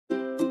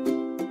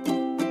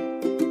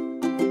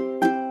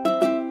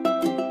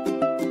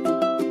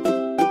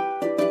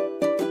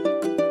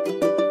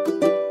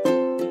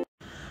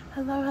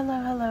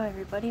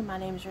everybody,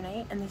 my name is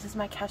Renee and this is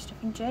my cash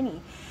stuffing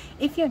journey.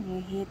 If you're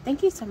new here,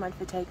 thank you so much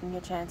for taking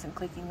your chance and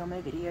clicking on my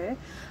video.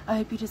 I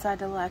hope you decide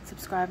to like,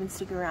 subscribe and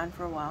stick around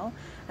for a while.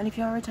 And if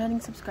you're a returning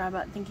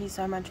subscriber, thank you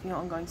so much for your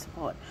ongoing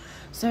support.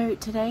 So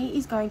today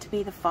is going to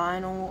be the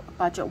final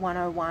Budget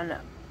 101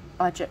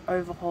 budget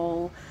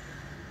overhaul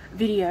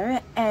video,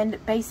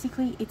 and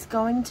basically it's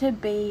going to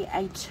be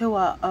a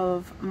tour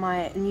of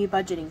my new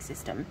budgeting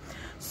system.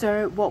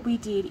 So what we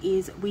did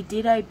is we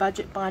did a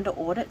budget binder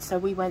audit. So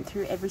we went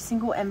through every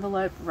single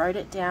envelope, wrote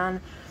it down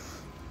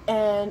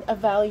and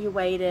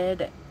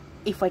evaluated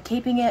if we're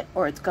keeping it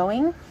or it's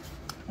going.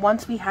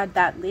 Once we had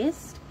that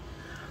list,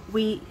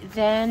 we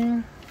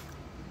then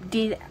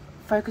did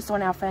focus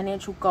on our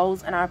financial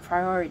goals and our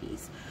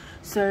priorities.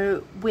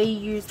 So we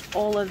used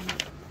all of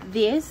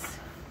this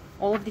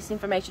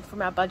information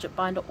from our budget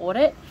binder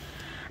audit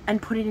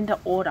and put it into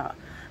order.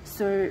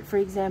 So for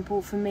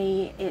example, for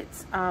me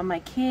it's my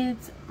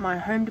kids, my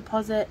home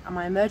deposit,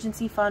 my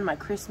emergency fund, my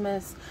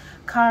Christmas,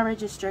 car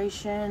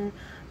registration,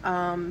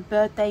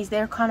 birthdays.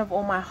 They're kind of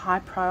all my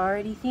high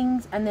priority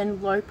things, and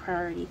then low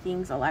priority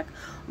things are like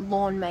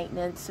lawn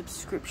maintenance,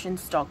 subscription,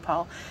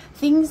 stockpile,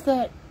 things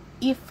that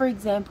if for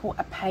example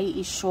a pay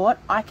is short,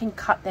 I can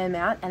cut them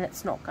out and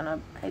it's not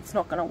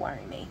gonna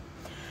worry me.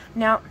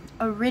 Now,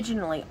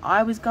 originally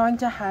I was going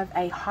to have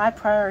a high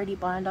priority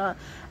binder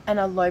and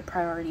a low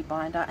priority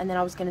binder, and then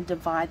I was going to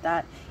divide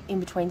that in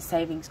between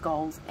savings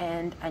goals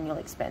and annual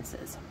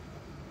expenses.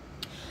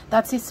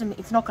 That system,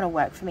 it's not going to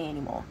work for me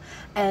anymore.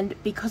 And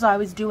because I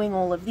was doing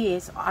all of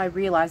this, I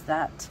realized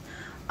that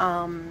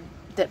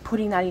that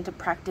putting that into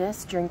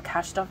practice during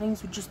cash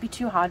stuffings would just be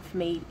too hard for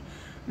me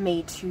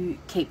to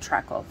keep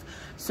track of.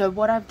 So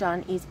what I've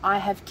done is I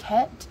have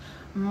kept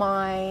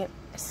my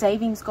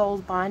savings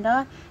goals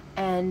binder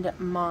and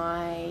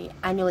my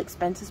annual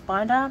expenses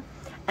binder,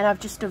 and I've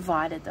just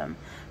divided them.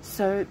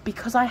 So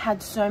because I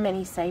had so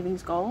many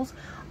savings goals,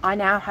 I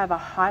now have a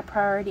high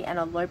priority and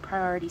a low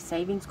priority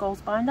savings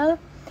goals binder,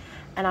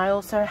 and I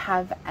also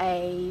have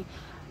a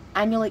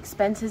annual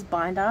expenses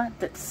binder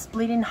that's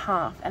split in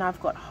half, and I've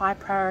got high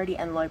priority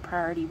and low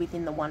priority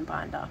within the one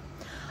binder.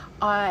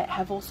 I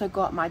have also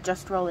got my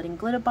Just Roll It in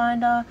Glitter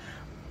binder,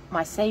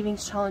 my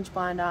savings challenge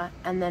binder,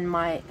 and then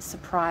my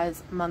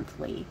surprise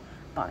monthly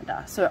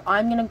binder. So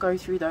I'm going to go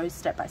through those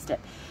step by step.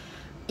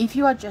 If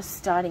you are just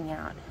starting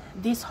out,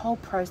 this whole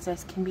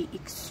process can be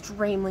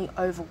extremely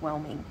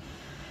overwhelming,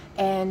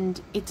 and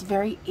it's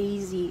very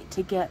easy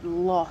to get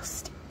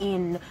lost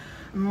in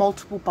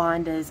multiple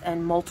binders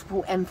and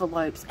multiple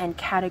envelopes and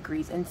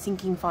categories and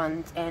sinking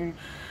funds and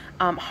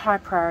high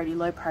priority,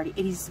 low priority.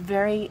 It is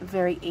very,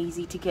 very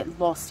easy to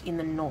get lost in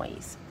the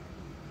noise.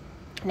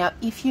 Now,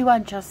 if you are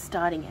just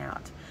starting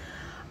out,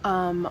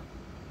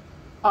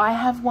 I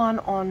have one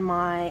on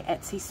my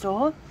Etsy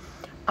store.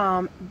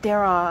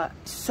 There are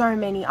so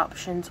many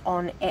options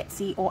on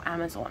Etsy or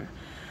Amazon.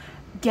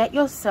 Get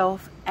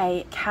yourself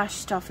a cash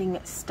stuffing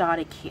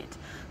starter kit.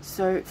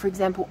 So for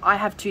example, I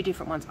have two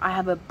different ones. I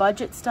have a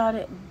budget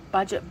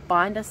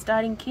binder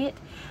starting kit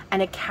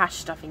and a cash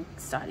stuffing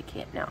starter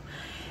kit. Now,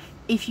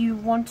 if you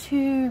want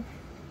to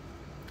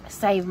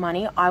save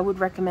money, I would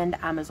recommend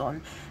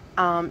Amazon.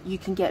 You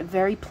can get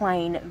very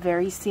plain,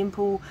 very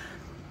simple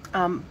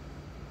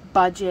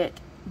budget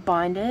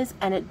binders,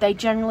 and they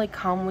generally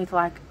come with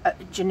like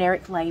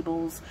generic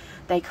labels.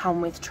 They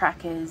come with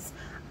trackers.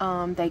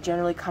 They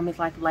generally come with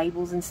like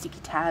labels and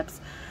sticky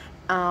tabs,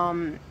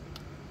 and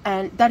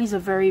that is a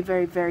very,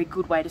 very, very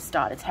good way to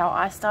start. It's how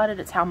I started.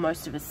 It's how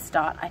most of us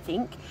start, I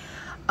think.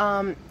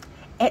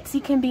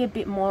 Etsy can be a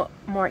bit more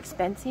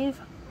expensive,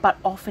 but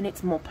often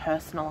it's more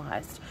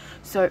personalized.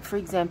 So for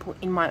example,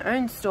 in my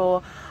own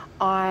store,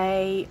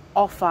 I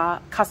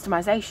offer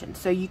customization.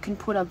 So you can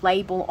put a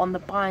label on the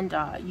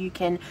binder. You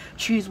can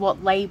choose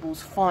what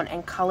labels, font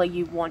and color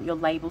you want your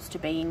labels to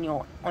be in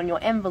on your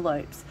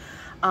envelopes.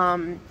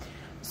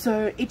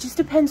 So it just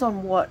depends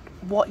on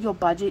what your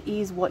budget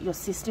is, what your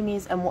system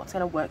is, and what's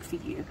going to work for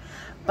you.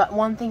 But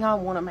one thing I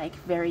want to make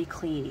very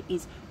clear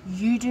is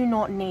you do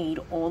not need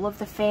all of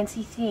the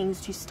fancy things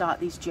to start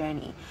this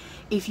journey.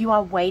 If you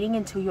are waiting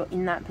until you're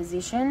in that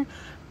position,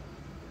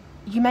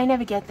 you may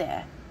never get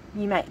there.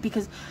 You may,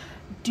 because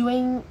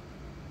doing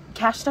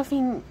cash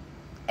stuffing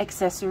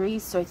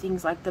accessories, so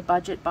things like the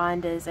budget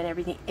binders and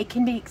everything, it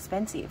can be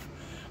expensive.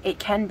 It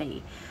can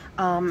be.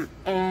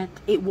 And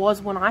it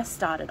was when I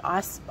started.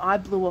 I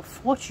blew a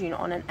fortune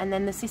on it, and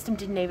then the system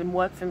didn't even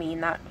work for me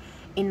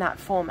in that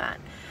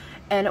format.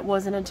 And it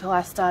wasn't until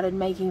I started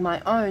making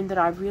my own that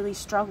I really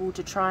struggled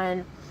to try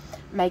and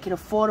make it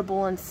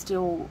affordable and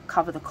still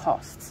cover the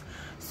costs.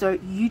 So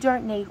you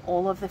don't need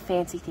all of the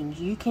fancy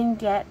things. You can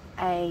get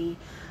a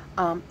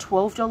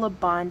 $12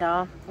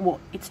 binder. Well,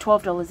 it's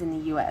 $12 in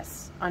the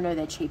US. I know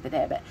they're cheaper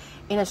there, but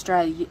in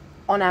Australia,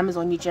 on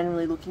Amazon, you're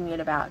generally looking at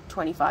about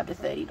 $25 to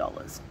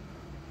 $30.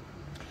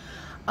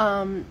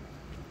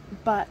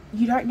 But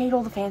you don't need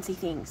all the fancy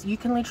things. You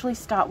can literally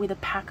start with a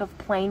pack of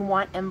plain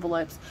white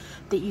envelopes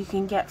that you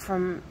can get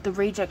from the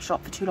reject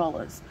shop for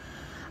 $2.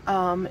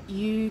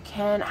 You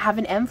can have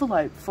an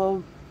envelope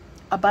for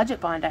a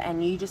budget binder,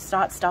 and you just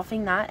start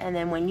stuffing that, and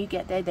then when you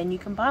get there, then you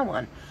can buy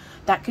one.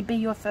 That could be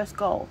your first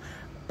goal.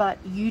 But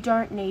you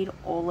don't need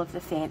all of the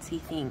fancy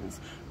things.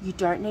 You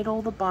don't need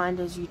all the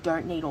binders. You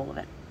don't need all of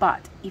it.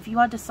 But if you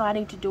are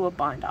deciding to do a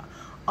binder,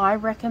 I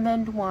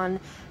recommend one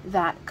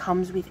that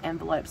comes with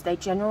envelopes. They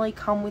generally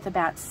come with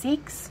about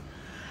 6.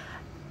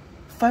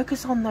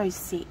 Focus on those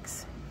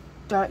 6.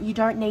 You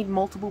don't need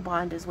multiple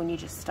binders when you're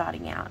just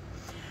starting out.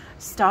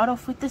 Start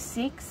off with the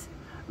 6.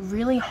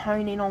 Really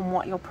hone in on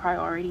what your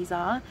priorities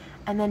are,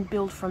 and then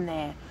build from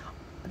there.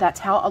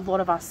 That's how a lot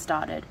of us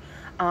started.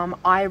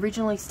 I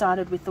originally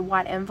started with the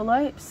white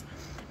envelopes.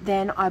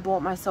 Then I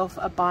bought myself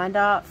a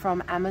binder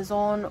from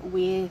Amazon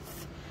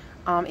with,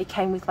 it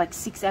came with like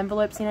 6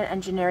 envelopes in it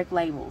and generic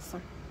labels.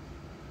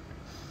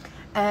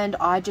 And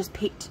I just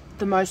picked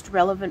the most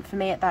relevant for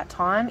me at that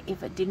time.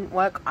 If it didn't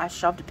work, I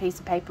shoved a piece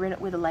of paper in it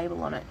with a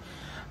label on it.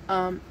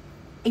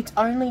 It's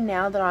only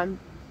now that I'm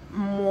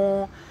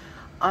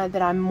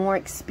more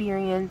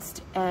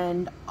experienced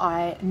and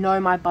I know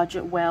my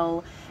budget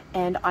well,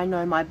 and I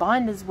know my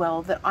binders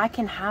well, that I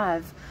can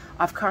have,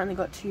 I've currently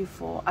got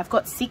I've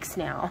got 6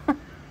 now.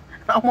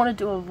 I wanted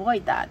to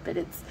avoid that, but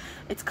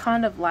it's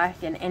kind of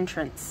like an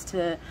entrance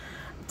to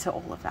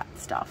all of that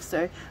stuff.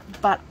 So,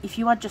 but if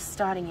you are just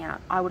starting out,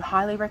 I would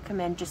highly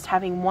recommend just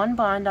having one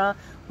binder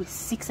with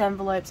 6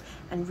 envelopes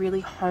and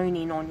really hone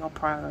in on your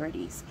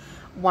priorities.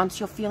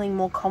 Once you're feeling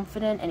more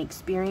confident and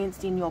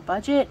experienced in your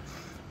budget,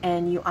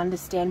 and you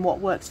understand what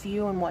works for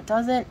you and what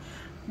doesn't,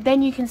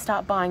 then you can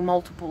start buying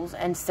multiples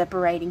and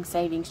separating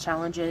savings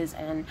challenges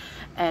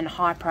and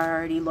high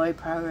priority, low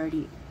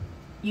priority.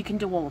 You can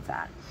do all of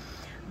that.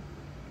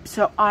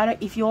 So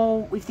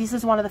if this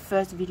is one of the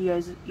first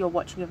videos you're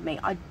watching of me,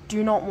 I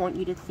do not want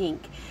you to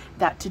think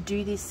that to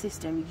do this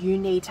system you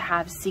need to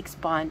have 6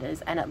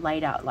 binders and it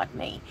laid out like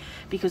me,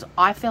 because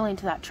I fell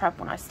into that trap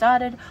when I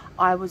started.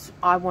 I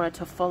wanted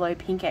to follow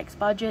Pink X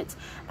budgets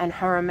and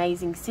her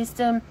amazing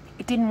system.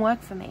 It didn't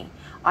work for me.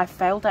 I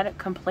failed at it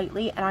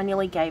completely and I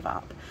nearly gave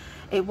up.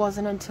 It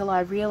wasn't until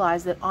I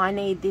realized that I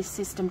need this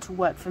system to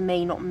work for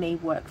me, not me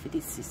work for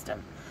this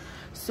system.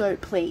 So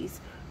please,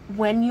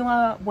 when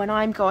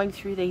I'm going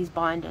through these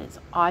binders,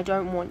 I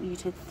don't want you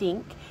to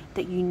think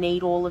that you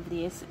need all of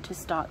this to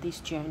start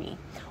this journey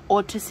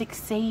or to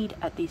succeed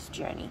at this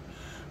journey.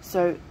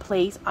 So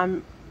please,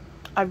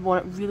 I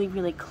want it really,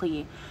 really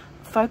clear.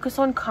 Focus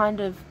on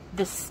kind of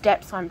the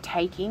steps I'm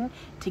taking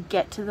to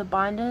get to the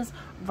binders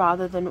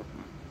rather than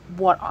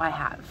what I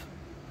have.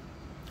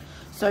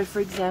 So for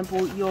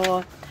example,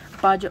 your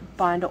budget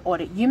binder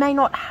audit. You may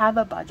not have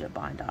a budget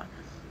binder.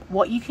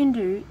 What you can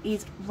do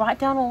is write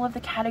down all of the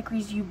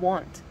categories you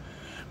want.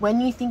 When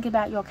you think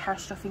about your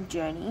cash stuffing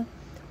journey,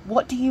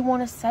 what do you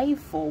want to save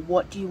for?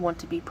 What do you want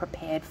to be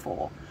prepared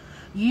for?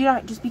 You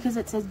don't, just because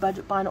it says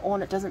budget binder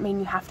audit doesn't mean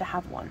you have to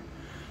have one.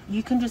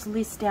 You can just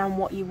list down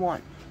what you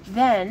want.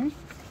 Then,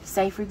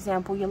 say for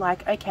example, you're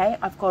like, okay,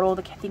 I've got all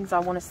the things I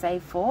want to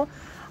save for.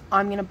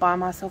 I'm going to buy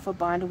myself a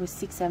binder with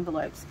 6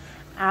 envelopes.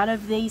 Out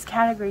of these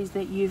categories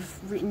that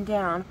you've written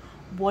down,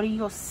 what are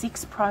your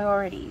 6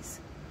 priorities?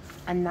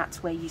 And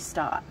that's where you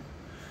start.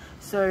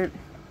 So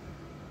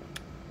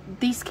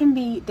these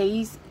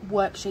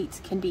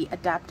worksheets can be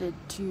adapted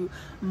to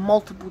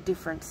multiple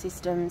different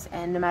systems,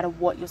 and no matter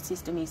what your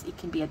system is, it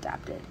can be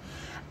adapted.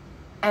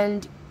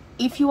 And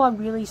if you are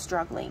really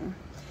struggling,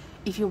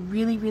 if you're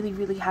really, really,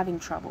 really having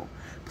trouble,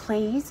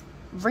 please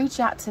reach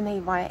out to me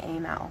via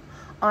email.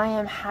 I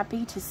am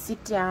happy to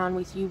sit down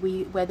with you,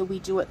 whether we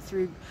do it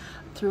through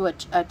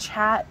a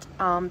chat,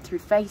 through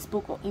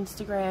Facebook or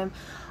Instagram.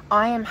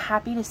 I am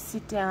happy to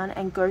sit down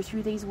and go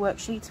through these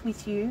worksheets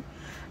with you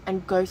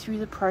and go through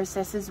the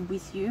processes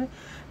with you,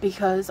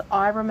 because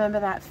I remember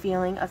that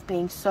feeling of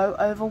being so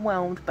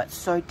overwhelmed but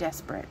so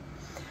desperate.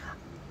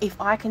 If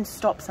I can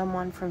stop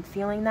someone from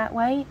feeling that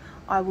way,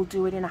 I will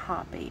do it in a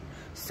heartbeat.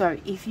 So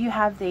if you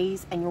have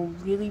these and you're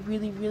really,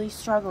 really, really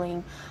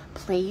struggling,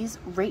 please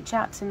reach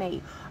out to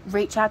me.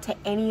 Reach out to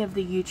any of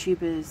the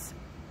YouTubers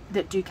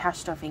that do cash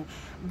stuffing.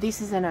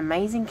 This is an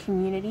amazing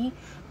community.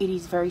 It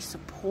is very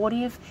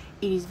supportive,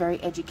 it is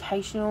very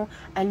educational,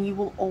 and you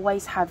will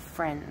always have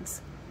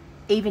friends.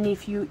 Even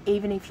if you're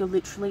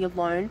literally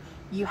alone,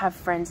 you have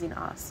friends in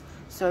us.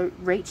 So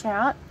reach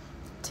out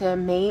to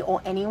me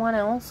or anyone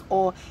else,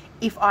 or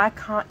if my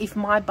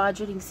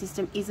budgeting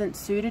system isn't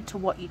suited to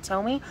what you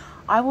tell me,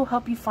 I will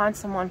help you find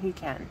someone who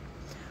can.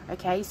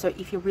 Okay, so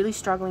if you're really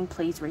struggling,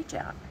 please reach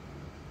out.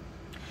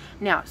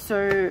 Now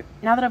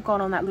that I've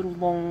gone on that little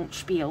long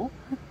spiel,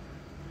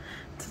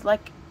 it's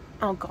like,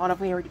 oh god,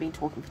 I've already been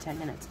talking for 10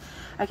 minutes.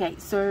 Okay,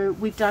 so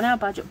we've done our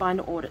budget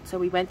binder audit. So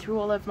we went through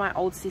all of my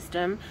old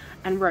system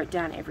and wrote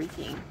down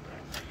everything.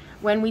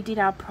 When we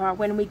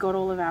got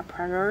all of our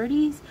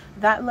priorities,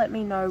 that let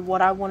me know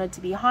what I wanted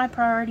to be high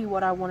priority,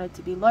 what I wanted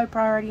to be low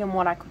priority, and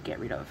what I could get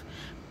rid of.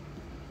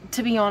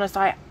 To be honest,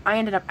 I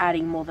ended up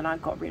adding more than I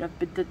got rid of,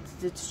 but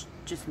that's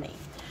just me.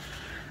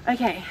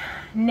 Okay,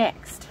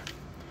 next.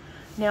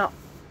 Now,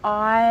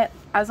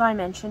 as I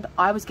mentioned,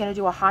 I was going to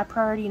do a high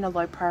priority and a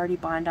low priority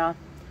binder.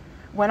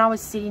 When I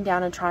was sitting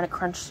down and trying to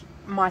crunch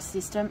my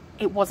system,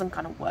 it wasn't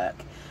going to work.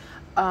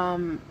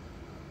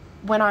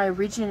 When I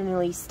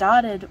originally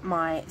started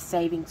my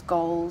savings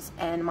goals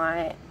and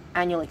my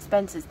annual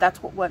expenses,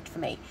 that's what worked for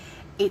me.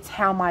 It's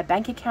how my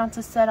bank accounts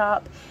are set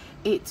up.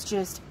 It's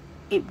just,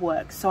 it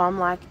works. So I'm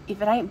like,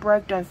 if it ain't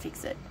broke, don't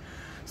fix it.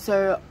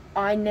 So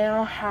I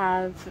now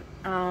have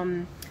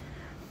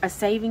a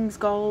savings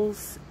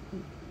goals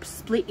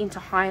split into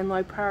high and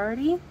low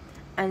priority,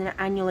 and an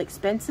annual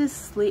expenses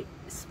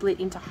split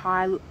into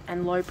high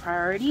and low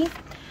priority,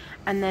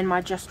 and then my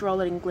Just Roll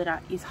It in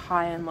Glitter is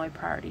high and low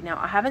priority. Now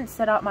I haven't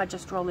set up my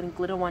Just Roll It in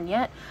Glitter one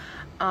yet.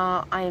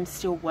 I am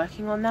still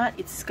working on that.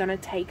 It's gonna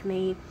take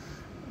me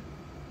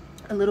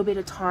a little bit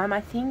of time,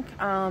 I think,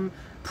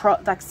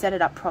 like set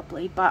it up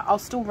properly, but I'll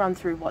still run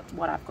through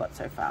what I've got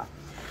so far.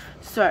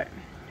 So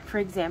for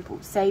example,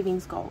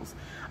 savings goals,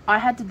 I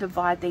had to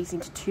divide these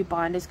into 2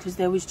 binders because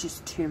there was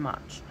just too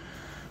much.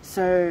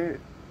 So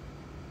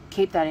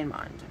keep that in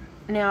mind.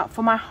 Now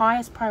for my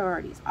highest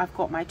priorities, I've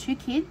got my 2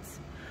 kids,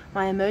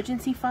 my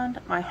emergency fund,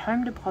 my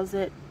home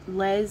deposit,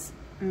 Les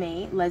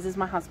is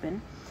my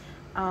husband,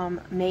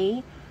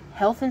 me,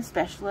 health and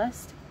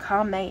specialist,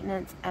 car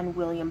maintenance, and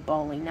William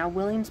bowling. Now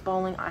William's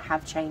bowling, I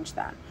have changed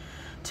that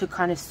to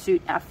kind of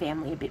suit our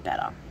family a bit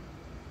better.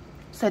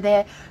 So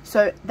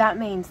that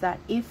means that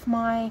if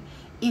my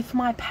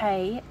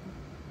pay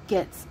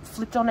gets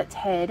flipped on its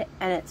head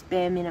and it's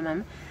bare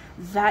minimum,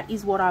 that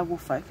is what I will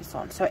focus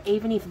on. So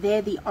even if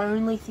they're the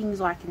only things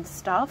I can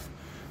stuff,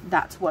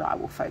 that's what I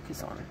will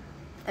focus on,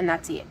 and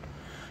that's it.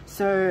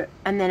 So,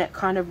 and then it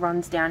kind of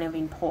runs down of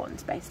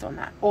importance based on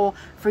that. Or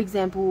for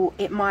example,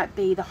 it might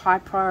be the high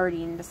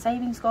priority in the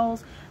savings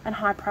goals and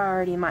high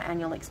priority in my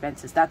annual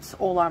expenses. That's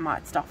all I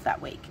might stuff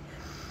that week.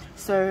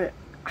 So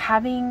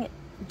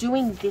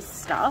doing this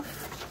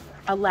stuff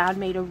allowed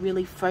me to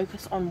really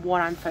focus on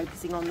what I'm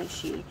focusing on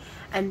this year.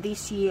 And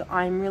this year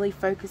I'm really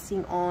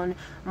focusing on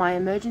my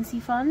emergency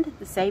fund,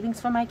 the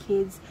savings for my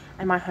kids,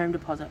 and my home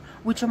deposit,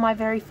 which are my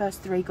very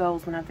first 3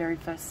 goals when I very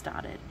first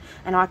started.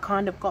 And I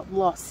kind of got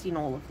lost in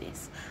all of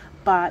this.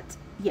 But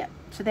yeah,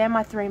 so they're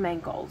my 3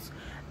 main goals.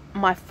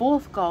 My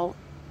 4th goal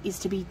is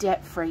to be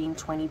debt free in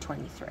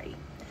 2023.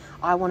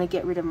 I want to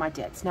get rid of my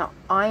debts. Now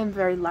I am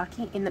very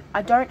lucky in that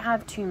I don't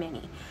have too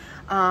many.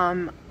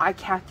 I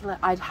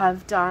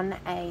have done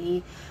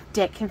a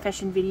debt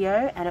confession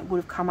video and it would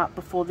have come up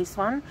before this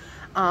one.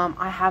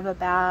 I have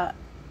about,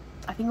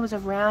 I think it was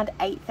around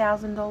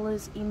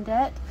 $8,000 in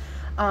debt.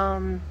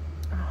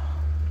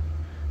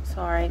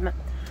 Sorry.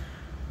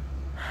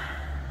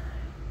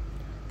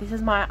 This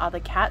is my other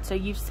cat. So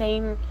you've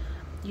seen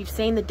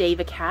the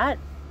Diva cat.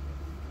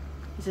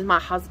 This is my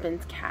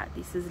husband's cat.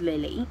 This is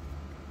Lily.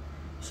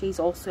 She's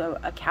also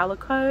a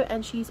calico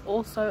and she's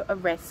also a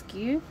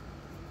rescue.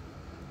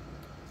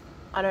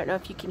 I don't know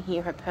if you can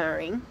hear her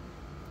purring.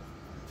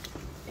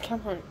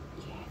 Come on.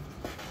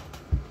 Yeah.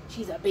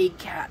 She's a big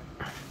cat.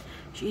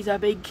 She's a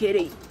big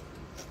kitty.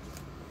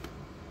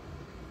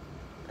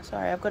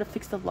 Sorry, I've got to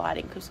fix the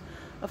lighting because,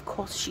 of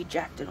course, she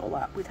jacked it all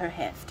up with her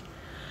heft.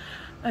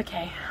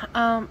 Okay,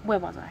 where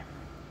was I?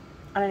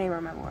 I don't even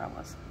remember where I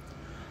was.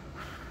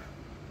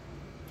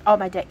 Oh,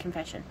 my debt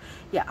confession.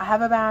 Yeah, I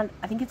have about,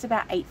 I think it's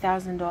about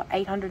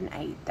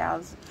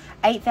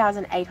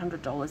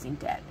 $8,800 in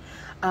debt.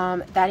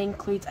 That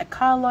includes a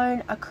car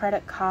loan, a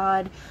credit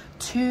card,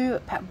 2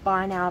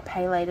 buy now,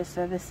 pay later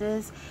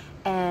services,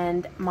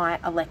 and my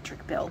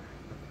electric bill.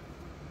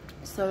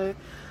 So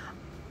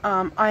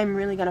I'm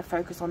really going to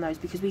focus on those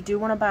because we do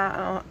want to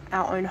buy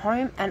our own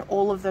home, and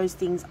all of those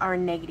things are a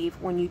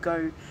negative when you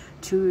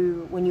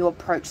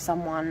approach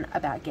someone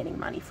about getting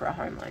money for a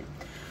home loan.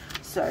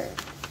 So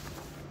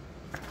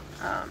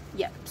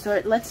yeah, so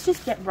let's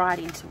just get right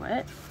into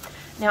it.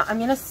 Now I'm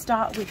going to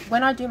start with,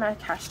 when I do my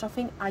cash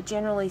stuffing, I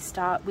generally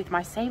start with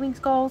my savings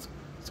goals,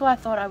 so I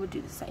thought I would do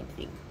the same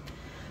thing.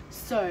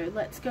 So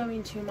let's go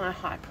into my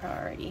high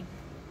priority.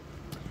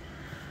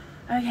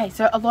 Okay,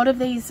 so a lot of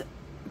these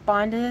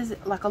binders,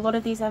 like a lot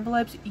of these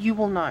envelopes, you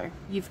will know.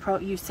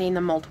 You've seen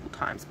them multiple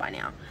times by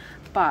now.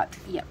 But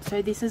yeah,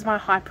 so this is my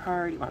high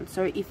priority one.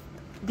 So if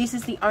this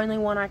is the only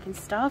one I can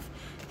stuff,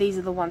 these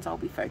are the ones I'll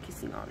be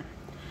focusing on.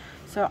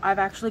 So I've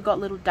actually got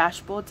little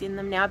dashboards in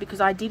them now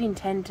because I did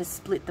intend to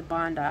split the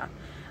binder,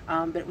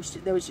 but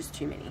there was just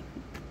too many.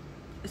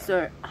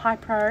 So high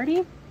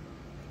priority.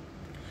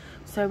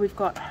 So we've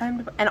got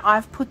home, and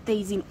I've put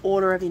these in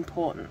order of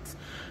importance.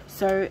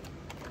 So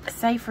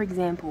say for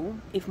example,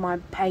 if my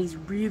pay's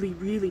really,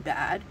 really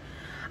bad,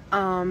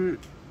 I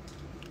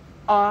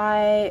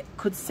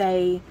could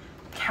say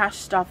cash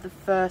stuff the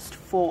first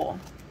four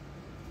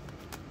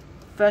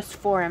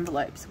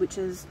envelopes, which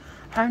is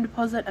home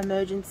deposit,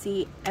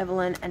 emergency,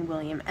 Evelyn, and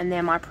William, and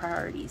they're my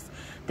priorities.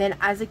 Then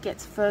as it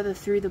gets further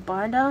through the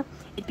binder,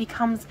 it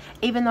becomes,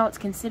 even though it's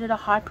considered a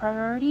high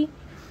priority,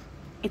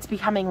 it's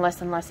becoming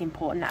less and less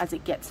important as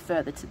it gets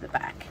further to the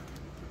back.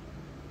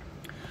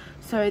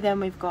 So then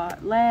we've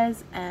got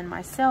Les and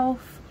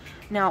myself.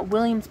 Now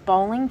William's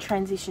bowling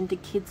transitioned to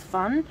kids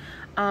fun,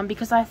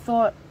 because I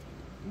thought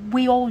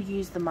we all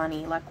use the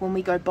money. Like when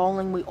we go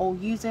bowling, we all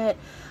use it.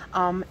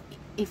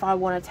 if I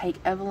want to take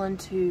Evelyn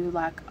to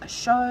like a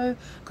show,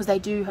 because they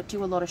do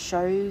a lot of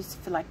shows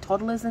for like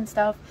toddlers and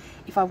stuff.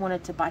 If I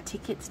wanted to buy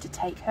tickets to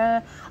take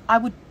her,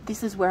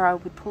 this is where I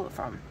would pull it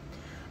from.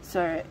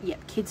 So yeah,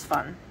 kids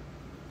fun,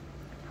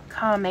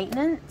 car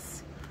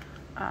maintenance,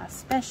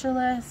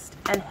 specialist,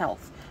 and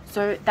health.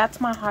 So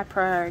that's my high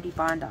priority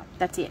binder.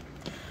 That's it.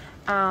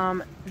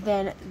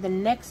 Then the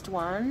next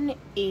one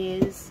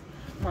is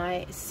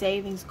my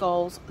savings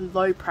goals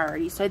low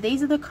priority. So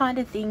these are the kind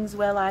of things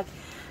where like,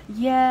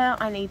 yeah,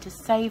 I need to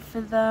save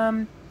for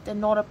them, they're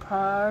not a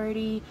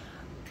priority,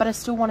 but I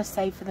still want to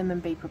save for them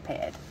and be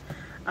prepared.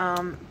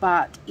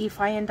 But if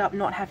I end up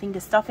not having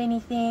to stuff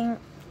anything,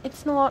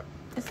 it's not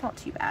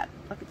too bad.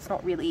 Like, it's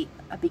not really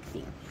a big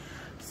thing.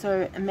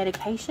 So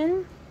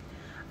medication,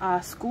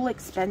 school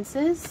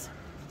expenses,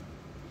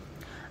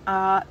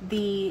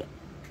 the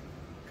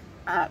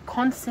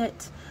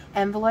concert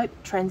envelope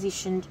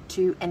transitioned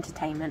to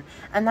entertainment,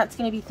 and that's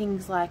going to be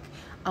things like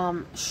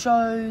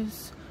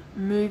shows,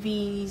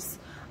 movies,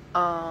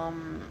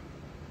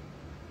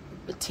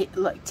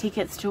 like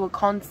tickets to a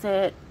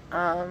concert,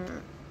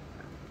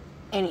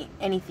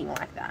 anything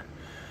like that.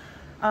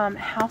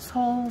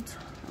 Household,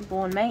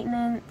 lawn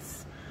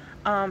maintenance,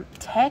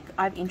 tech.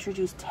 I've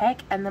introduced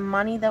tech, and the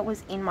money that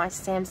was in my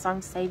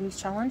Samsung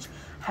savings challenge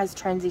has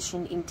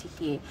transitioned into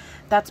here.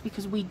 That's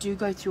because we do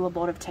go through a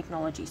lot of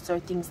technology, so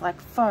things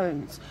like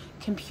phones,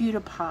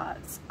 computer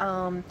parts,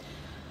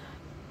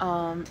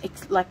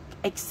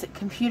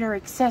 computer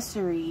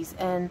accessories,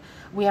 and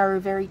we are a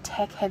very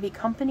tech heavy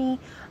company.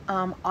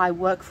 I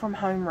work from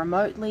home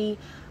remotely.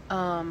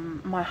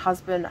 My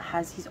husband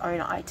has his own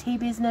IT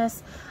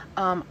business.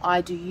 I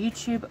do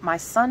YouTube. My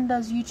son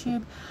does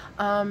YouTube.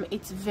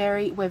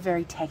 We're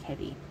very tech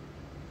heavy,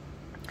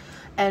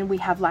 and we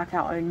have like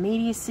our own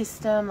media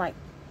system. Like,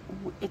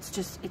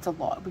 it's a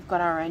lot. We've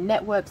got our own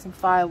networks and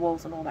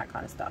firewalls and all that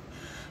kind of stuff.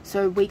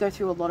 So we go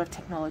through a lot of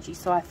technology.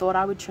 So I thought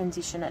I would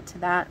transition it to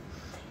that,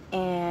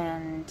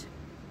 and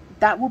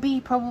that will be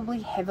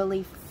probably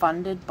heavily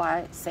funded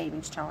by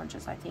savings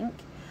challenges, I think.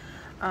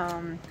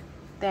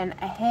 Then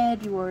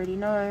ahead, you already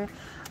know,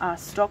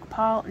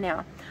 stockpile.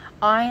 Now,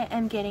 I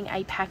am getting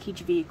a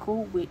package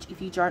vehicle, which,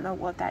 if you don't know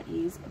what that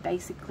is,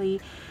 basically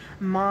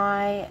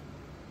my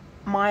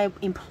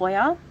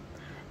employer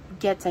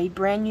gets a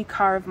brand new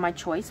car of my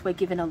choice. We're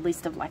given a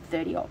list of like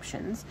 30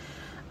 options.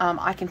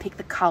 I can pick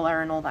the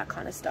color and all that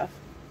kind of stuff.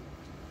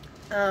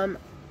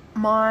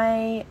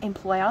 My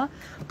employer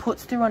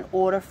puts through an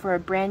order for a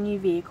brand new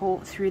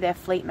vehicle through their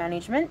fleet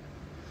management.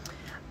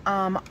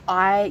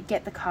 I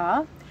get the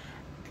car,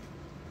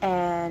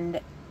 and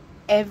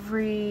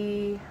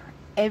every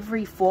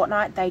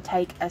fortnight they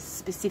take a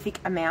specific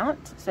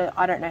amount. So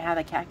I don't know how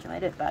they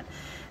calculate it, but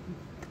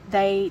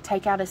they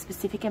take out a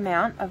specific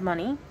amount of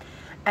money,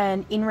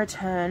 and in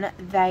return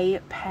they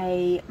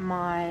pay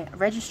my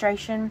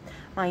registration,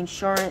 my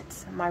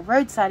insurance, my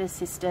roadside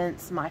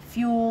assistance, my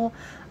fuel,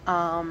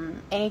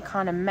 any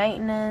kind of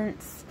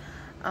maintenance,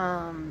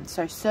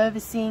 so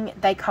servicing.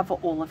 They cover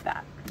all of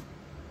that.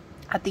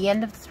 At the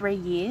end of 3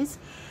 years,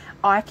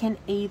 I can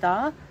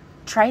either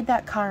trade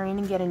that car in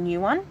and get a new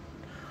one,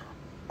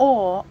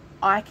 or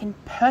I can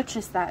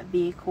purchase that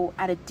vehicle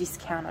at a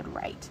discounted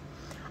rate.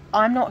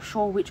 I'm not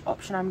sure which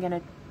option I'm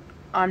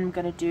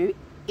gonna do.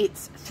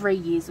 It's 3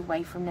 years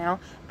away from now.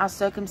 Our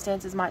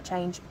circumstances might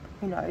change,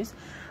 who knows.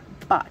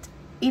 But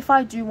if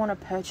I do want to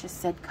purchase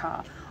said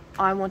car,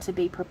 I want to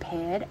be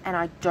prepared, and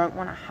I don't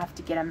want to have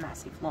to get a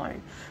massive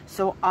loan.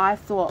 So I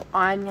thought,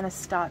 I'm going to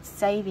start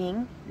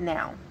saving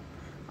now.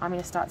 I'm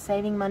going to start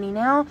saving money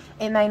now.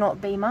 It may not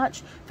be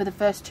much. For the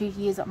first 2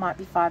 years, it might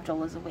be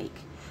 $5 a week.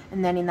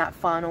 And then in that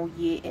final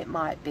year, it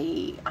might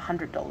be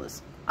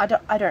 $100. I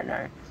don't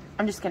know.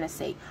 I'm just going to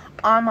see.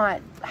 I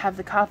might have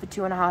the car for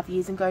 2.5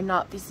 years and go,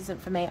 no, this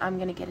isn't for me. I'm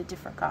going to get a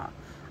different car.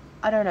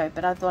 I don't know,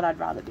 but I thought I'd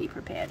rather be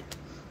prepared.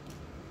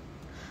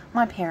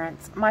 My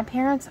parents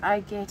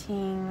are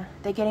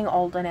getting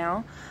older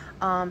now.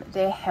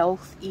 Their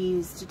health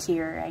is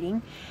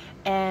deteriorating,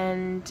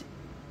 and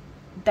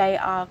they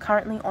are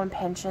currently on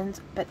pensions,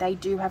 but they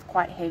do have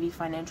quite heavy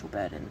financial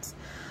burdens.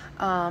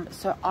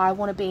 So I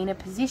want to be in a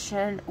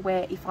position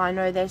where if I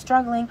know they're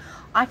struggling,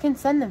 I can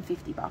send them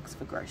 $50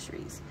 for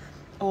groceries,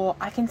 or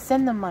I can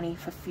send them money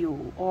for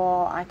fuel,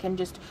 or I can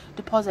just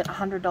deposit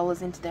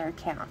 $100 into their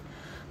account.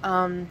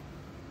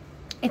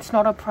 It's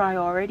not a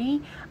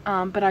priority,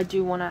 but I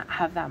do want to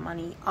have that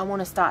money. I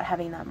want to start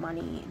having that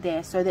money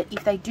there, so that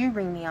if they do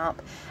ring me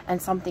up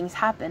and something's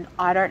happened,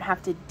 I don't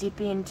have to dip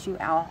into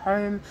our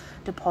home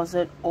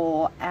deposit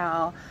or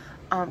our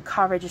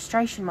car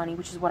registration money,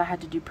 which is what I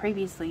had to do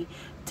previously,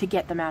 to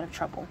get them out of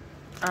trouble.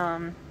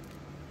 And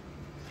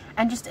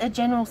just a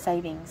general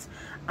savings.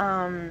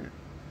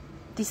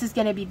 This is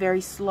going to be very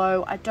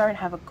slow. I don't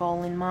have a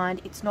goal in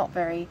mind. It's not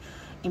very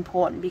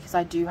important because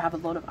I do have a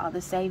lot of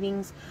other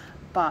savings,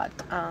 but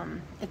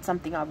it's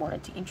something I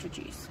wanted to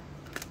introduce.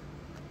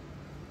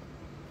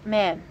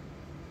 Man,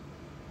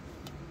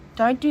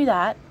 don't do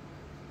that.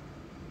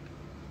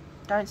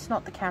 Don't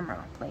snot the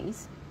camera,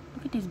 please.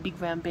 Look at this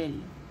big round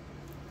belly.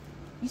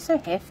 You're so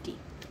hefty.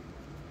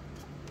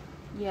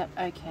 Yep,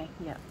 okay,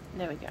 yep.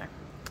 There we go.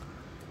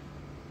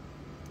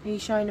 Are you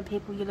showing the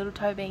people your little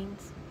toe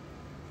beans?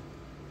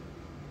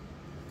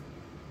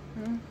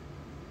 Hmm?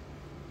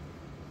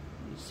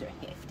 You're so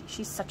hefty.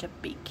 She's such a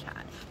big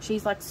cat.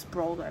 She's like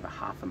sprawled over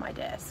half of my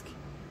desk.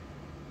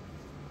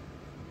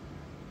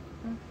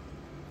 Hmm?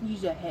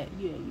 You're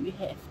you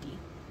hefty.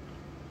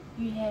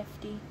 You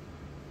hefty.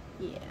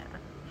 Yeah.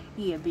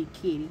 You're a big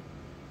kitty.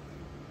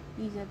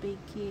 He's a big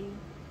kitty.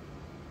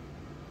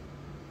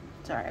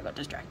 Sorry, I got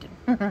distracted.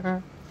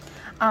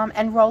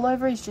 And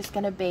rollover is just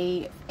going to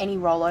be any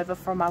rollover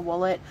from my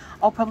wallet.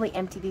 I'll probably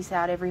empty this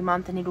out every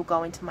month and it'll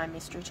go into my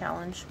mystery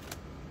challenge.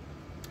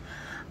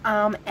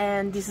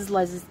 And this is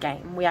Les's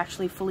game. We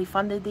actually fully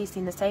funded this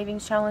in the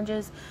savings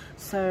challenges,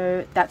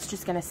 so that's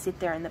just going to sit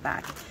there in the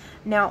back.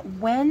 Now,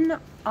 when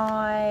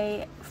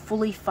I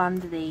fully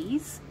fund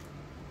these,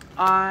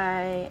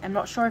 I am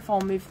not sure if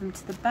I'll move them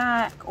to the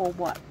back or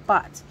what,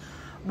 but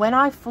when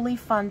I fully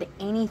fund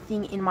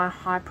anything in my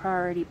high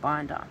priority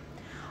binder,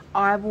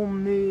 I will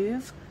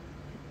move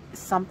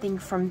something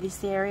from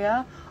this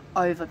area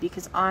over,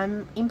 because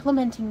I'm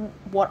implementing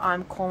what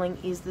I'm calling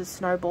is the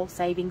snowball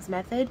savings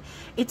method.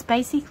 It's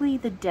basically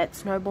the debt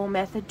snowball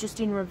method, just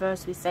in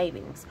reverse with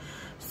savings.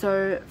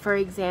 So for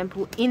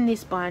example, in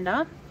this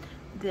binder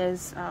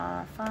there's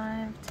 5,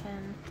 10,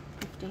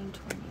 15,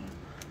 20.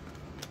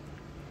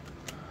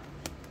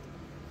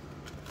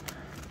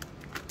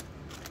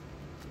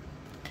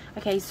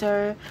 Okay,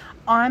 so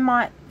I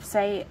might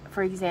say,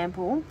 for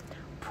example,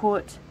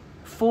 put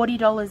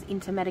 $40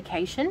 into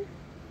medication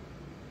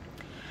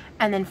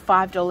and then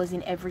 $5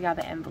 in every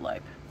other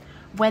envelope.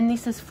 When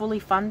this is fully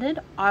funded,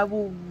 I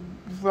will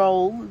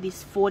roll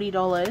this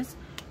 $40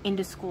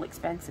 into school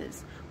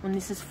expenses. When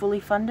this is fully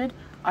funded,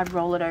 I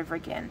roll it over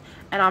again.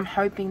 And I'm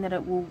hoping that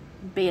it will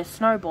be a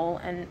snowball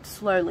and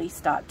slowly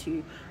start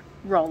to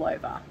roll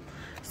over.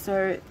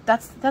 So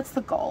that's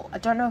the goal. I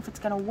don't know if it's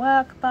going to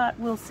work, but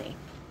we'll see.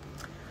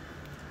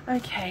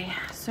 Okay,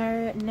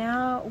 so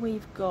now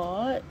we've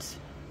got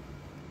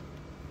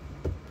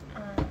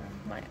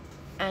my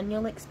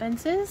annual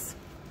expenses.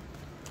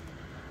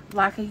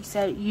 Like I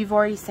said, you've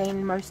already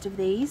seen most of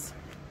these.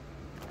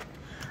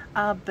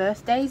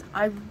 Birthdays,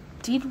 I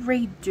did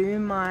redo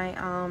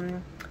my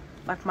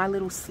like my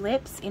little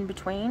slips in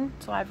between,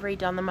 so I've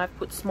redone them. I've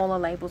put smaller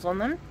labels on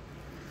them.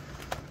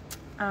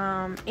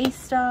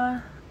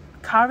 Easter,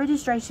 car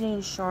registration and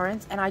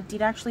insurance, and I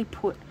did actually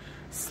put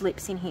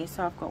slips in here,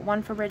 so I've got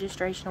one for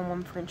registration and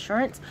one for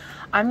insurance.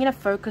 I'm going to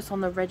focus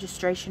on the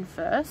registration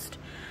first.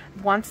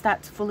 Once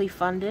that's fully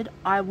funded,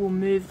 I will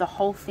move the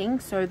whole thing,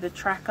 so the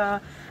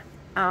tracker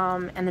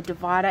and the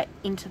divider,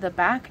 into the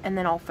back, and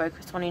then I'll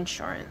focus on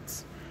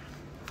insurance.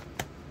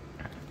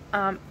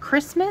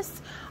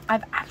 Christmas,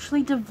 I've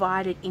actually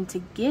divided into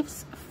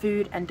gifts,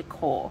 food and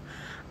decor.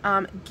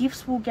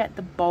 Gifts will get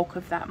the bulk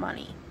of that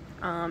money.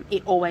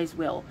 It always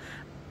will,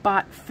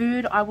 but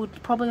food, I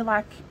would probably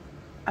like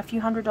a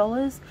few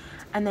 $100s,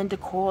 and then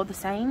decor the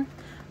same,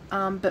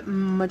 but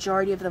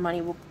majority of the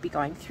money will be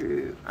going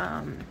through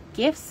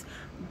gifts.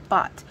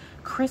 But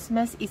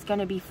Christmas is going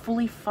to be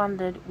fully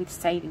funded with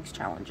savings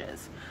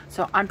challenges,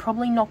 so I'm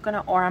probably not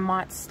gonna, or I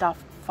might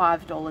stuff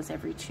 $5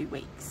 every 2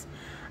 weeks,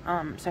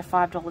 so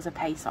 $5 a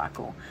pay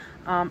cycle.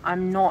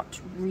 I'm not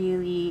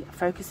really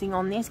focusing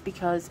on this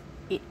because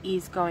it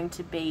is going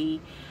to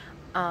be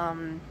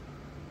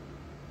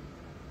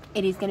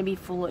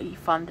fully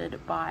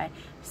funded by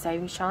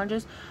savings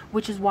challenges,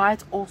 which is why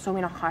it's also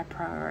in a high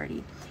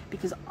priority,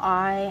 because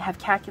I have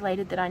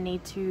calculated that I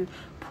need to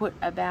put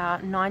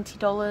about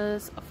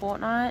 $90 a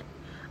fortnight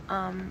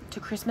to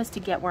Christmas to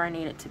get where I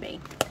need it to be.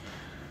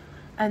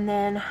 And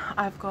then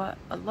I've got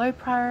a low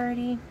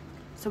priority,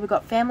 so we've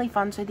got family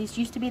fun. So this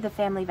used to be the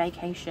family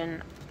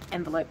vacation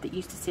envelope that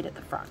used to sit at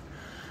the front.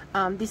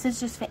 This is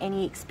just for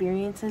any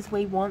experiences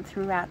we want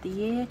throughout the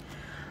year.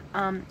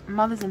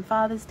 Mother's and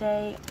Father's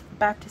Day,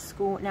 back to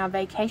school. Now,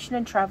 vacation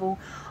and travel,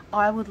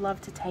 I would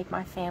love to take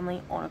my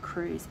family on a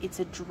cruise. It's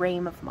a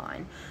dream of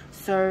mine,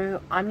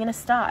 so I'm gonna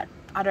start.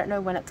 I don't know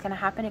when it's gonna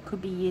happen. It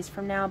could be years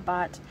from now,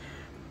 but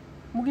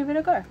we'll give it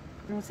a go and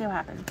we'll see what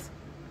happens.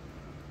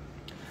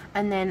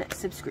 And then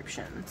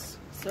subscriptions,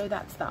 so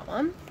that's that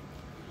one.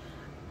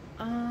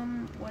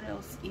 What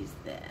else is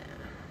there?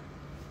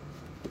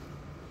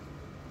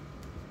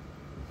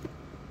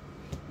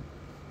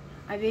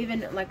 I've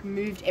even like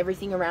moved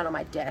everything around on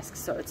my desk,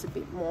 so it's a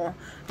bit more,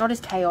 not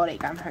as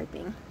chaotic, I'm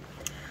hoping.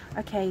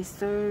 Okay,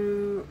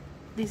 so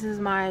this is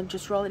my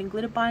just roll it in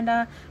glitter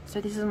binder.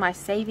 So this is my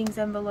savings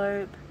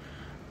envelope.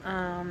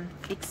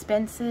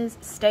 Expenses,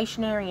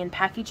 stationery and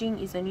packaging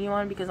is a new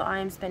one because I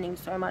am spending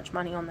so much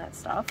money on that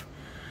stuff.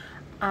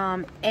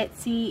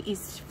 Etsy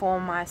is for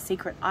my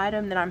secret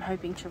item that I'm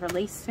hoping to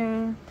release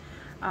soon.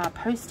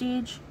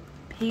 Postage,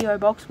 PO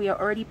box, we are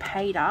already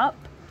paid up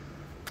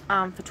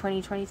for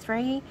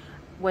 2023.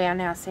 We are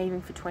now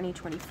saving for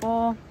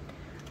 2024.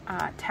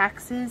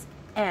 Taxes,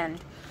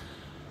 and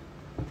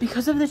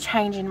because of the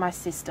change in my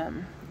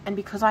system and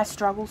because I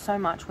struggle so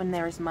much when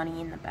there is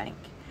money in the bank,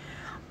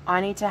 I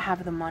need to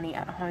have the money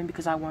at home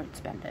because I won't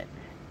spend it.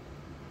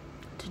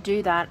 to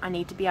do that, I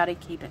need to be able to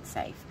keep it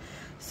safe.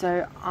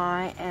 So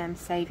I am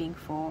saving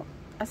for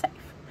a safe.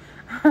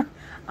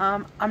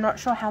 I'm not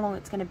sure how long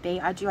it's going to be.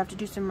 I do have to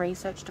do some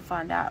research to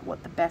find out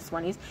what the best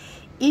one is.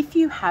 If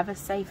you have a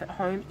safe at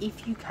home,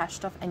 if you cash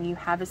stuff and you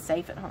have a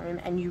safe at home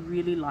and you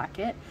really like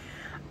it,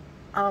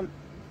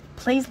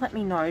 please let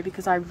me know,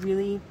 because I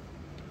don't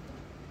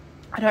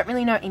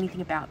really know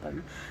anything about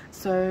them.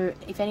 So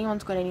if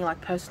anyone's got any like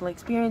personal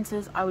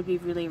experiences, I would be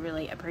really,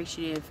 really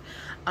appreciative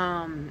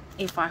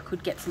if I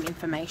could get some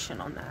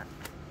information on that.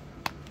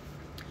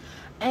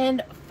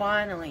 And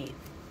finally,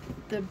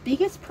 the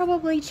biggest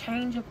probably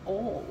change of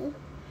all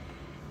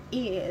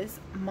is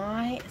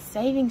my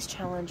savings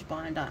challenge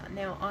binder.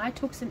 Now, I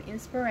took some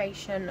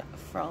inspiration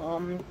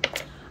from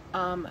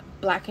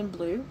Black and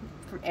Blue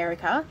from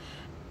Erica,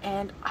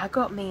 and I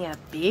got me a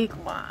big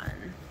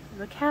one.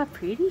 Look how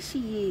pretty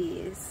she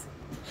is.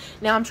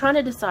 Now I'm trying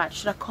to decide,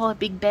 should I call her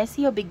Big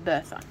Bessie or Big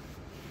Bertha?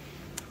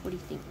 What do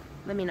you think?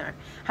 Let me know.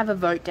 Have a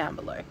vote down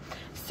below.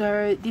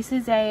 So this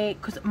is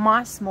because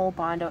my small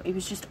binder, it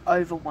was just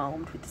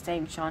overwhelmed with the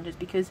savings challenges,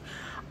 because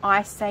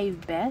I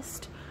save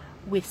best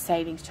with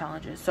savings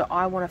challenges. So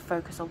I want to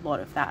focus a lot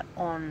of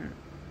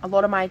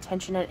my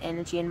attention and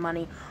energy and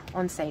money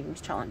on savings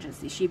challenges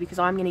this year, because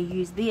I'm going to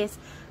use this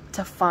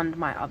to fund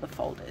my other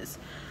folders.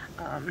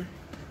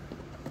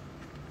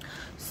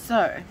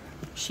 So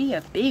she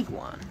a big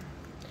one.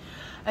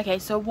 Okay,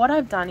 so what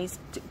I've done is,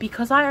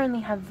 because I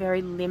only have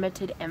very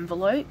limited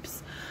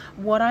envelopes,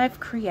 what I've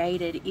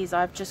created is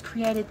I've just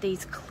created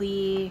these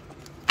clear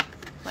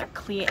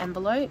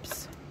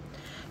envelopes.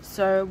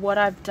 So what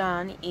I've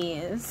done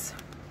is,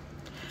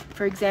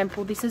 for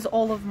example, this is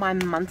all of my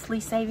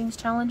monthly savings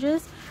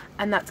challenges,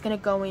 and that's going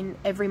to go in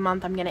every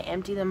month. I'm going to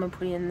empty them and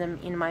put in them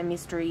in my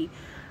mystery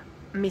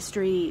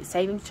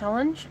savings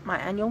challenge, my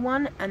annual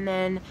one, and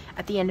then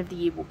at the end of the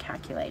year we'll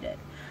calculate it.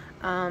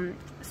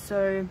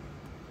 So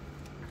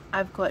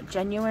I've got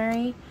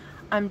January,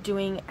 I'm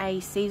doing a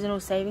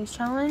seasonal savings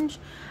challenge,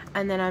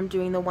 and then I'm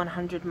doing the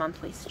 100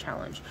 monthly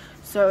challenge.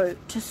 So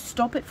to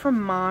stop it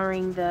from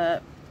marring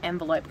the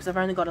envelope, because I've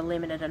only got a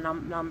limited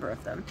number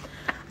of them,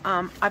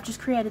 I've just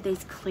created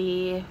these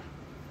clear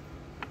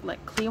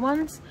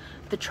ones.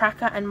 The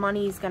tracker and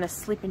money is going to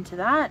slip into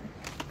that,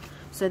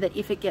 so that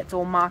if it gets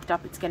all marked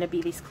up, it's going to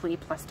be this clear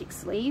plastic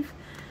sleeve,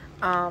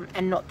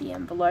 and not the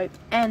envelope.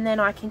 And then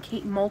I can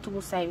keep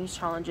multiple savings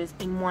challenges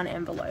in one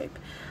envelope,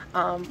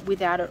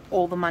 without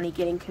all the money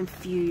getting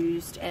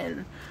confused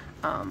and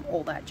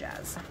all that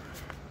jazz.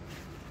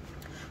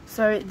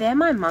 So they're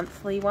my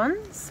monthly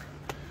ones.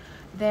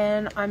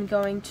 Then I'm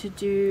going to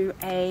do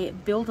a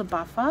build a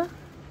buffer,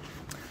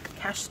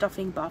 cash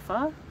stuffing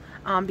buffer,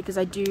 because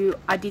I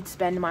did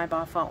spend my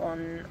buffer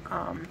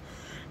on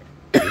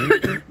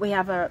we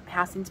have a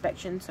house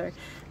inspection, so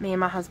me and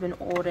my husband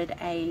ordered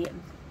a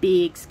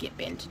big skip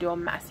bin to do a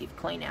massive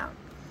clean out.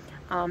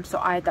 So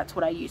that's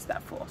what I use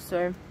that for.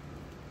 So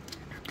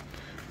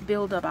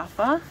build a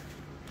buffer.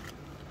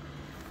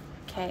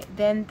 Okay,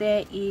 then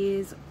there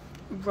is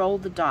roll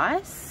the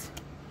dice,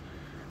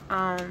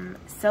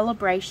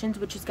 celebrations,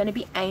 which is going to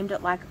be aimed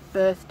at like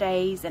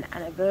birthdays and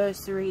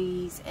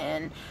anniversaries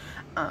and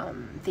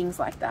things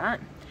like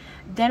that.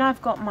 Then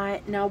I've got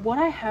now what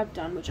I have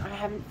done, which I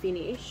haven't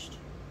finished,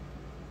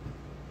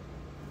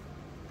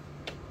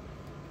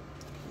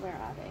 where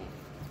are they?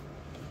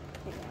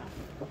 Here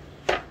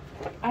they are.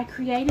 I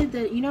created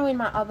in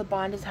my other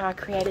binders how I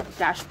created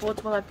the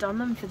dashboards. Well, I've done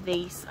them for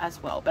these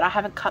as well, but I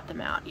haven't cut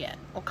them out yet,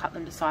 or cut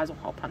them to size or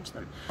hole punch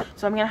them.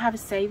 So I'm going to have a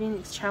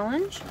savings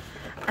challenge,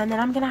 and then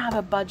I'm going to have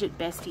a budget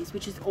besties,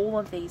 which is all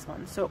of these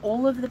ones. So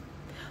all of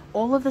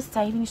the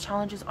savings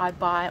challenges I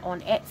buy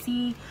on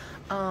Etsy,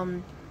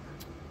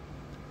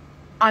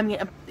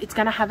 it's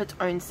going to have its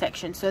own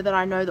section, so that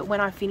I know that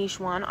when I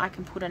finish one, I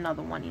can put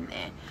another one in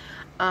there.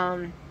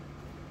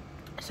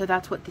 So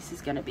that's what this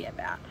is going to be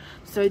about.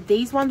 So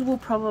these ones will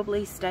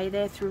probably stay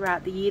there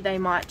throughout the year. They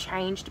might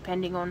change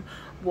depending on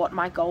what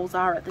my goals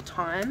are at the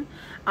time.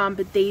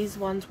 But these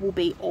ones will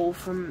be all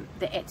from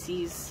the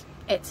Etsy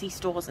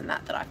stores and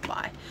that I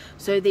buy.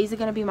 So these are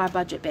going to be my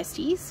budget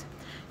besties.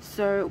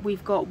 So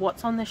we've got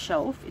What's on the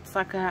Shelf. It's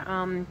like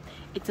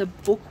it's a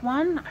book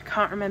one. I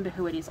can't remember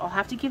who it is. I'll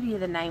have to give you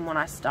the name when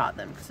I start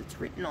them, because it's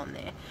written on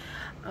there.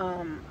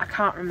 I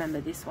can't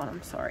remember this one,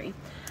 I'm sorry.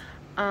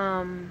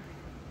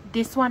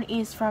 This one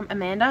is from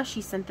Amanda.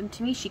 She sent them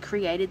to me. She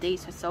created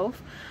these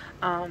herself.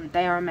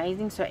 They are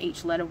amazing. So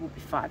each letter will be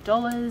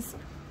 $5.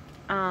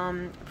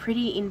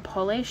 Pretty in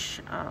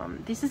polish.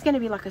 This is going to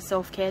be like a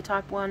self-care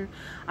type one.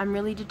 I'm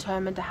really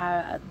determined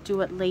to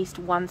do at least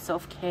one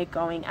self-care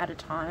going at a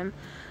time,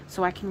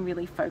 so I can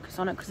really focus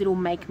on it, because it'll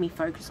make me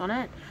focus on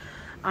it.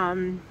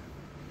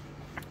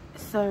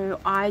 So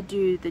I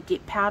do the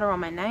dip powder on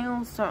my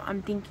nails. So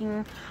I'm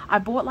thinking, I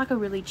bought like a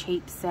really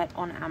cheap set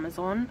on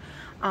Amazon,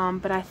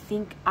 but I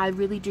think I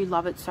really do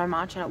love it so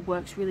much and it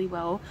works really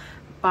well.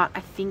 But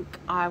I think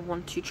I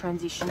want to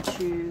transition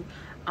to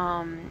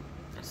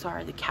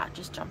sorry, the cat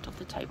just jumped off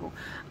the table,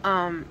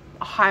 a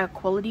higher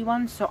quality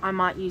one. So I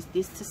might use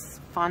this to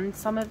fund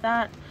some of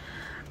that.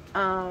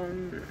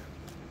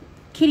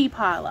 kitty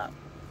pile up.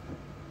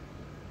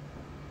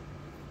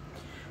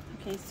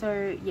 Okay,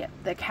 so yeah,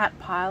 the cat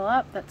pile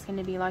up, that's going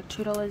to be like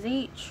 $2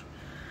 each.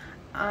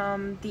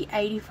 The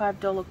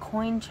 $85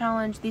 coin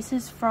challenge, this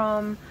is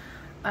from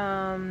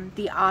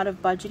The Art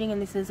of Budgeting,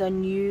 and this is a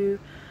new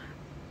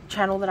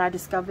channel that I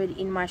discovered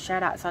in my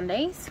shout out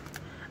Sundays.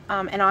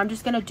 And I'm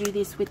just going to do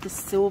this with the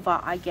silver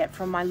I get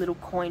from my little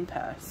coin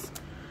purse.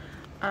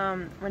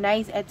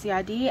 Renee's Etsy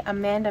idea.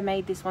 Amanda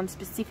made this one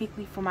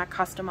specifically for my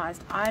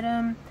customized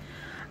item.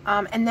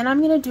 And then I'm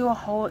going to do a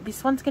whole,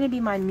 this one's going to be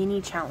my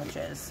mini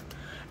challenges.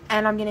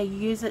 And I'm going to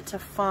use it to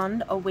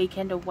fund a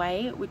weekend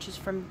away, which is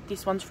from,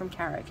 this one's from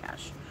Caro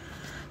Cash.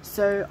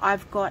 So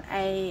I've got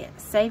a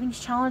savings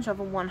challenge of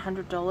a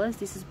 $100.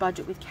 This is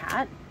Budget with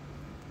Cat.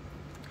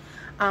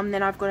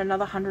 Then I've got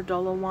another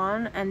 $100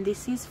 one, and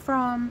this is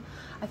from,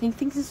 I think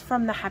this is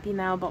from the Happy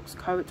Mailbox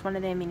Co. It's one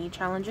of their mini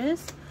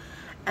challenges.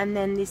 And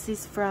then this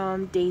is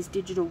from Dee's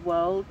Digital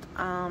World,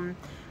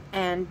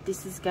 and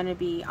this is going to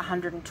be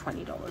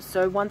 $120.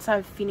 So once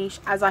I finish,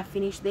 as I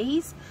finish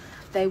these,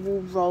 they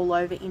will roll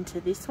over into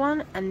this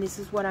one, and this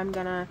is what I'm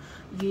going to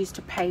use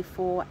to pay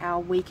for our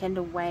weekend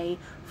away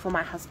for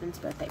my husband's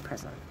birthday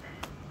present.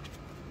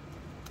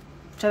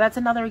 So that's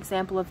another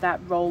example of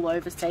that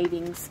rollover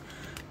savings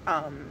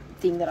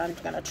thing that I'm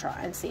going to try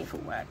and see if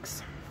it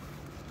works.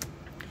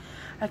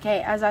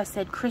 Okay, as I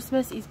said,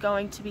 Christmas is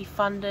going to be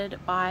funded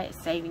by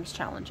savings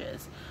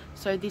challenges.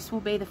 So this will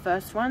be the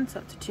first one,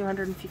 so it's a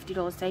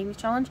 $250 savings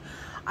challenge.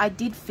 I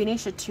did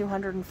finish a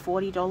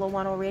 $240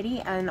 one already,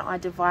 and I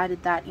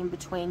divided that in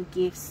between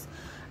gifts,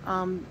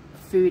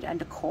 food and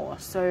decor.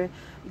 So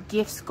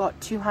gifts got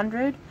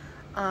 $200,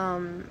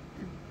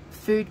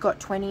 food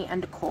got $20,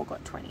 and decor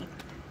got $20.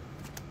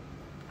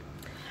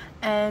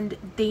 And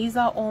these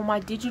are all my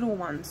digital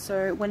ones.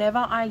 So whenever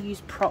I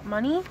use prop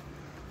money,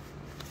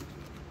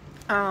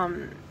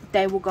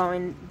 they will go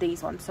in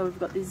these ones. So we've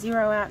got the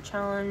 0 out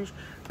challenge,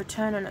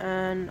 return and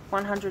earn,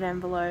 100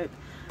 envelope,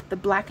 the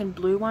black and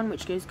blue one,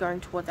 which is going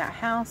towards our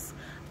house,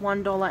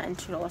 $1 and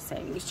 $2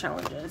 savings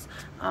challenges.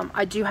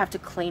 I do have to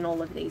clean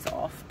all of these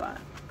off, but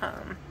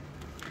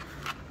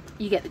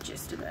you get the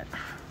gist of it.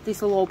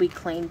 This will all be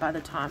clean by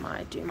the time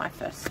I do my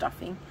first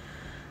stuffing.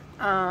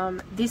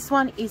 This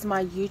one is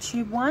my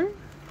YouTube one.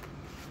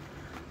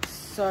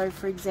 So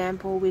for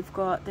example, we've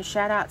got the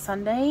shout out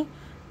Sunday,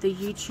 the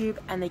YouTube,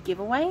 and the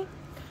giveaway.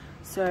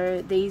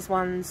 So these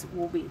ones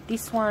will be,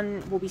 this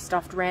one will be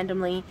stuffed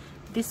randomly,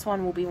 this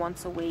one will be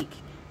once a week,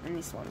 and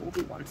this one will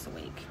be once a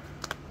week.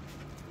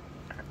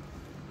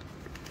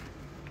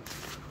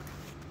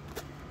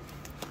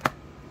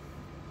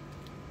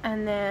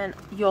 And then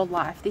Your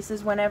Life, this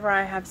is whenever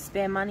I have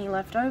spare money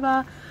left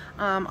over.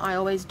 I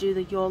always do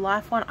the Your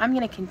Life one. I'm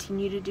going to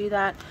continue to do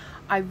that.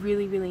 I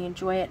really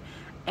enjoy it,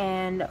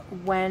 and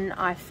when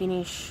I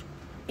finish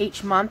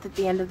each month, at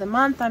the end of the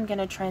month, I'm going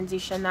to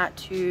transition that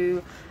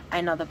to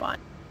another bite.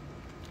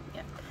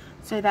 Yeah.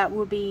 So that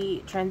will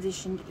be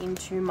transitioned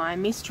into my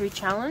mystery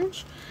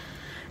challenge.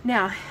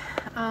 Now,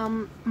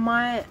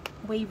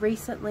 we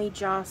recently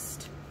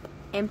just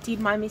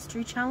emptied my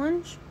mystery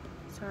challenge.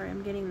 Sorry,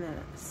 I'm getting the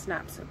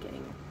snaps of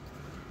getting.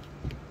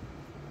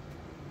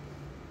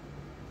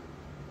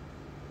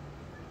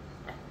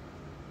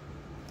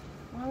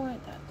 Why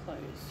won't that close?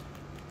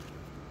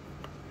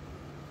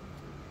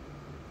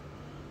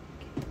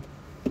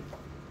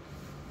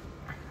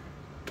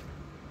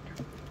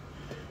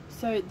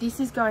 So this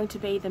is going to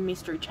be the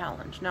mystery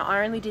challenge. Now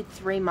I only did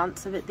 3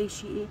 months of it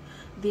this year,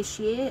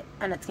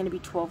 and it's going to be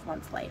 12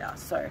 months later.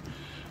 So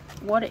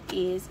what it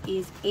is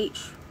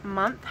each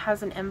month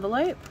has an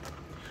envelope.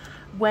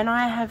 When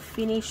I have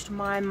finished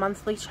my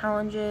monthly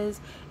challenges,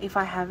 if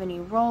I have any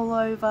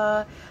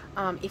rollover,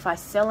 if I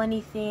sell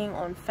anything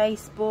on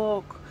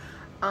Facebook,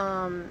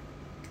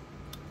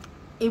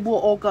 it will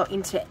all go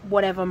into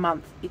whatever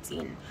month it's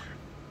in.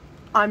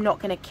 I'm not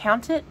going to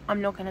count it.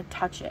 I'm not going to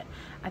touch it.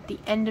 At the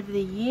end of the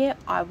year,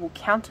 I will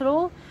count it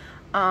all.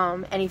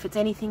 And if it's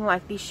anything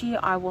like this year,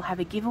 I will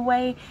have a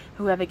giveaway.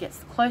 Whoever gets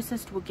the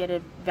closest will get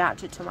a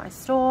voucher to my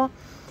store.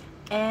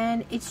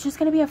 And it's just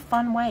going to be a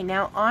fun way.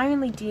 Now, I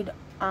only did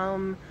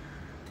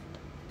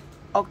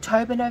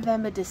October,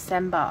 November,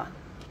 December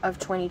of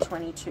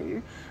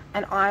 2022.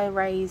 And I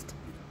raised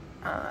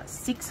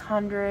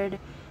 $620,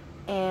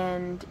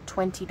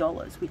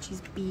 which is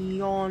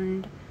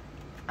beyond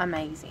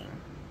amazing.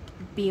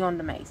 Beyond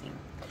amazing.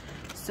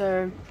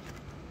 So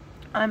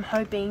I'm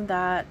hoping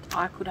that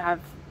I could have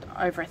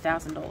over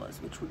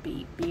 $1,000, which would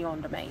be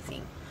beyond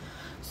amazing.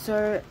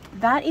 So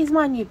that is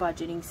my new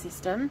budgeting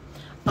system.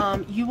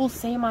 You will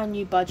see my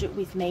new budget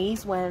with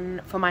me's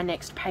for my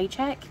next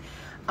paycheck.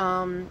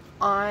 I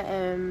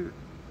am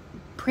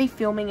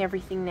pre-filming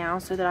everything now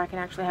so that I can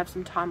actually have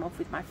some time off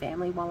with my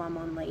family while I'm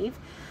on leave.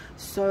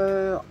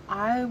 So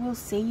I will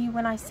see you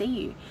when I see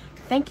you.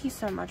 Thank you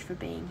so much for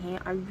being here.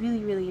 I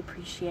really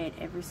appreciate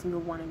every single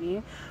one of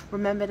you.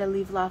 Remember to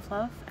live, laugh,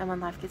 love, and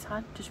when life gets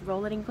hard, just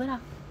roll it in glitter.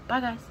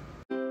 Bye guys.